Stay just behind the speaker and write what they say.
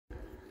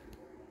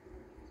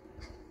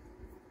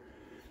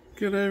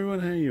Good everyone,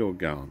 how you all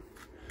going?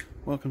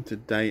 Welcome to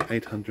day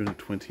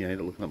 828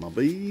 of looking at my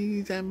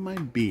bees and my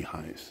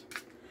beehives.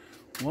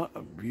 What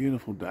a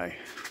beautiful day.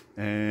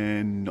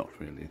 And not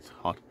really, it's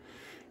hot,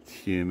 it's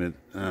humid.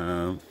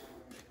 I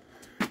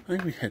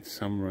think we had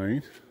some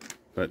rain,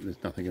 but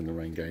there's nothing in the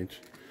rain gauge.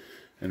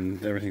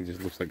 And everything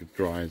just looks like it's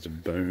dry as a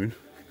bone.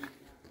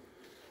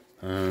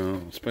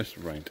 It's supposed to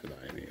rain today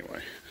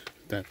anyway.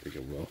 Don't think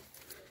it will.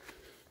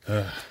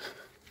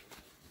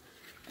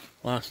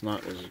 Last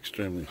night was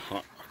extremely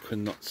hot. I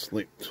could not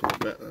sleep till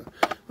about,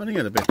 I didn't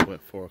go to bed till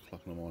about 4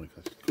 o'clock in the morning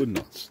because I could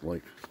not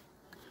sleep.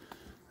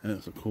 And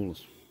it's the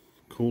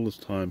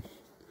coolest time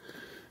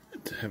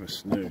to have a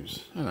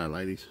snooze. Hello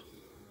ladies.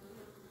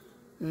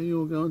 How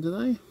you all going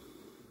today?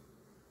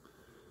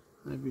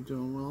 Hope you're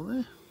doing well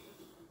there.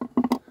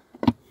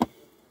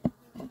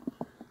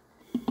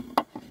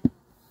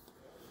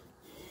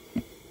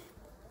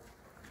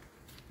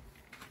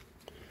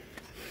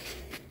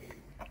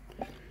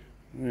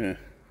 Yeah.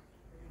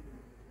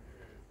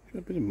 Got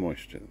a bit of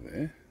moisture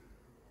there.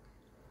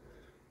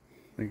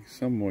 I think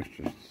some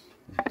moisture on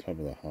top of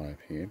the hive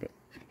here, but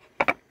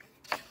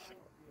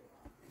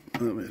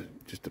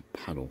just a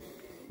puddle.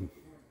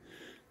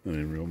 Not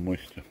any real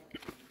moisture.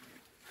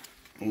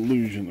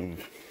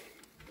 Illusion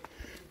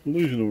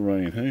of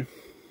rain, hey?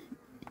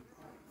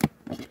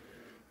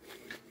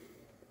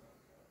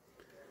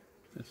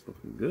 That's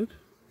looking good.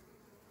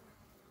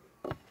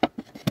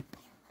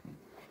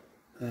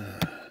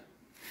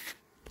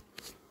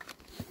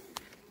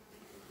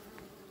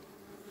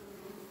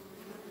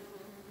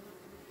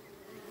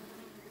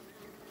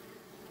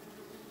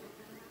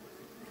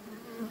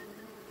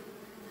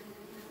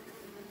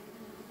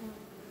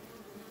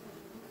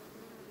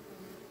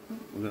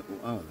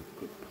 Oh, they've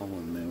got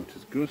pollen there, which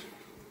is good.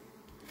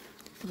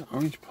 There's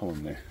orange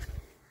pollen there.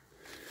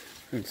 I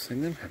haven't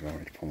seen them have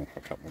orange pollen for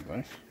a couple of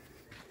days.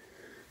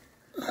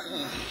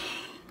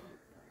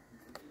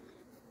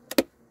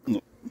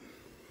 Look.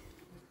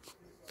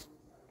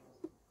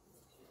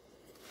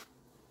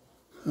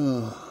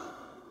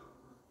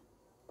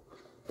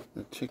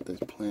 I'll check those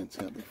plants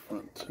out the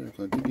front too,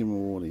 because I did give them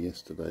water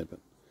yesterday, but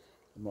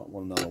I might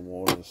want another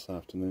water this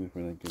afternoon if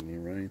we don't get any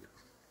rain.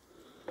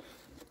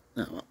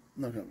 No, I'm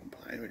not going to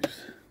complain, we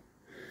just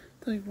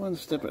take one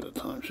step at a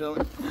time, shall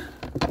we?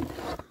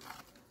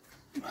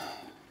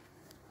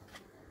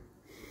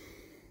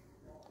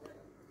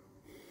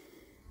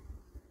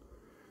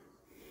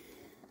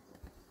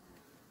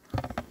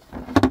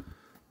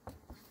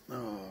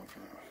 Oh,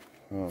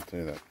 I'll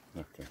do that.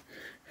 Okay.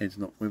 Head's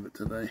not with it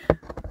today.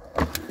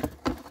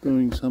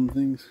 Doing some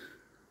things.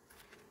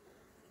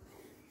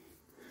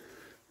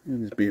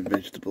 And there's be a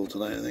vegetable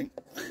today, I think.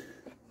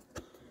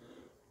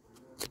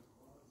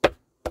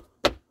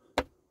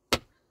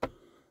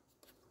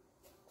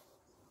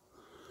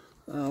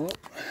 Oh well,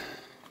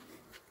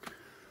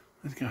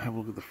 let's go have a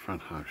look at the front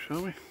hive,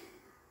 shall we?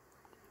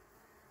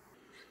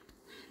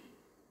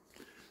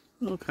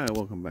 Okay,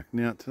 welcome back.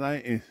 Now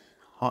today is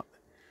hot,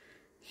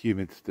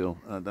 humid still.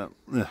 Don't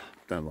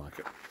like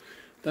it.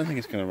 Don't think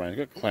it's going to rain. I've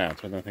got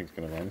clouds, so I don't think it's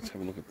going to rain. Let's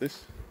have a look at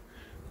this.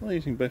 Well,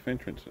 using both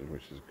entrances,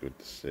 which is good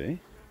to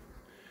see.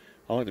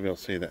 I like to be able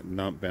to see that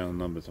bound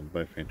numbers on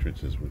both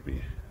entrances would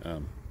be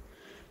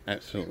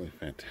absolutely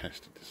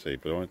fantastic to see.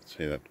 But I won't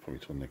see that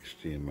probably till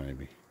next year,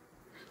 maybe.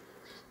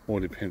 Or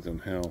depends on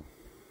how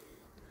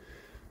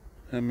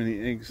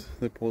many eggs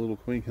the poor little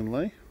queen can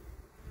lay.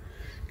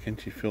 Can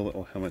she fill it,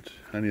 or how much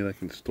honey they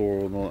can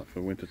store and all that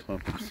for winter time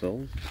for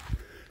themselves,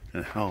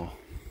 and how.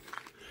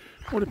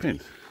 Well,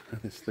 depends.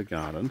 This is the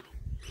garden.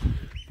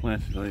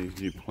 Planted these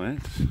new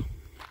plants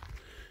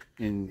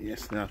in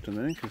yesterday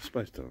afternoon because it's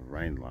supposed to have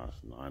rained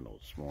last night or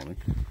this morning.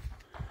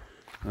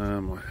 I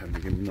have to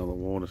get another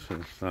water set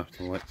this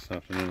afternoon, late this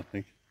afternoon, I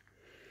think.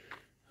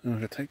 And I'm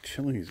going to take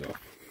chilies off.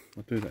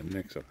 I'll do that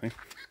next, I think.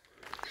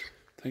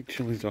 Take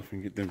chilies off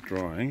and get them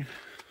drying.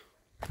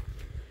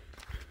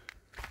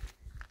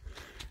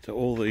 So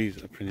all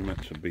these are pretty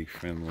much bee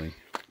friendly,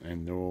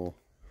 and they're all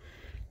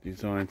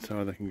designed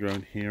so they can grow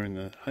in here in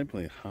the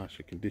hopefully a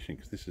harsher condition,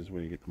 because this is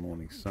where you get the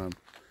morning sun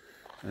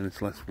and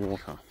it's less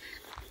water.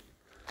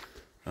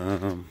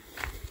 So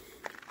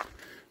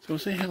we'll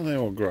see how they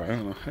all grow,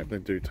 and I hope they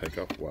do take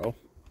off well.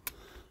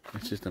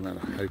 It's just a matter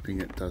of hoping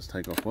it does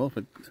take off well.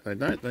 But if they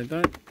don't, they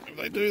don't. If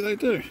they do, they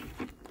do.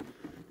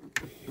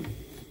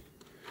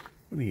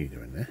 What are you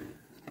doing there?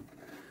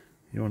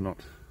 You're not.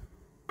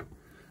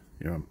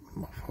 You're a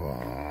moth.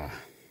 Oh.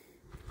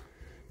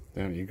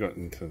 Damn, you got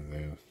into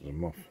the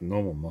moth,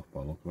 normal moth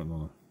by looking at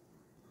it.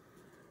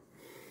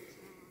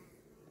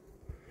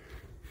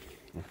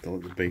 I'll have to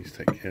let the bees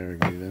take care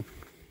of you then.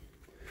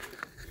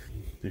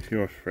 If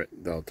you're a threat,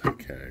 they'll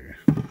take care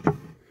of you.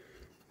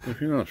 If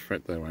you're not a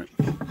threat, they won't.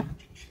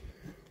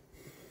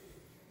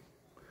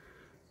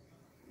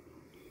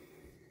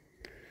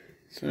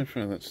 So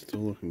far that's still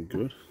looking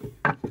good.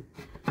 I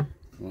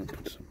might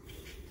put some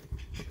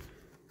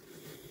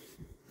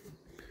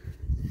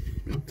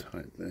bit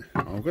tight there.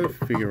 I've got to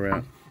figure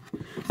out.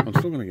 I'm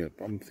still going to get.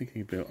 I'm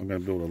thinking about. I'm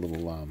going to build a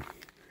little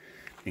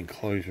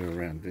enclosure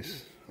around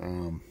this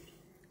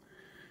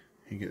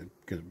you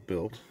get it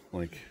built,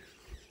 like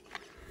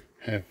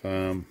have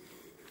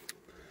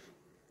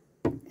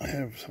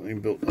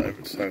something built over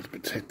it so it's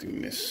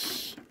protecting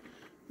this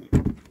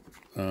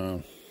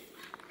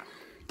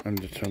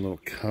undertone little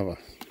cover.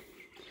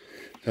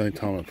 The only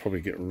time I'd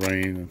probably get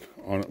rain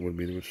on it would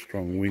be with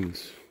strong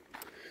winds.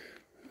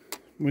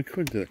 We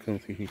could do that, because I'm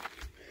thinking,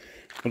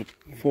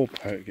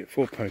 get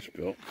 4 posts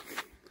built.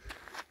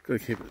 Got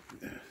to keep it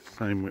the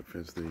same width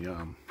as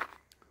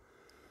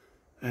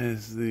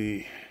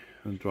the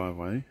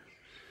driveway,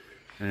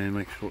 and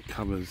make sure it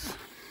covers,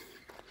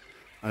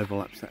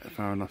 overlaps that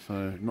far enough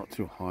so not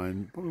too high,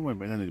 and probably won't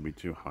be, don't need to be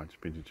too high, just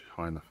be too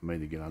high enough for me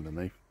to get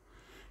underneath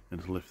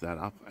and to lift that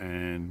up,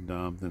 and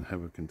then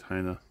have a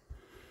container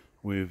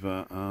with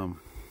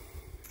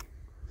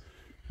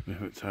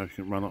so I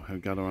can run off, have a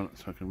gutter on it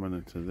so I can run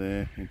into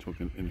there, into a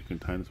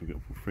container so we get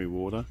free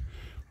water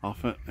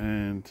off it,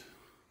 and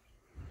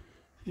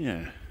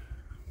yeah,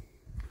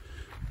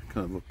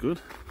 kind of look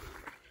good.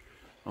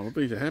 All the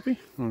bees are happy.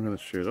 I'm going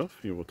to shoot off.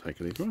 You will take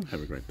it easy.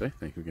 Have a great day.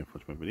 Thank you again for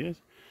watching my videos,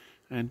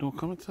 and all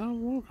comments are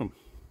welcome.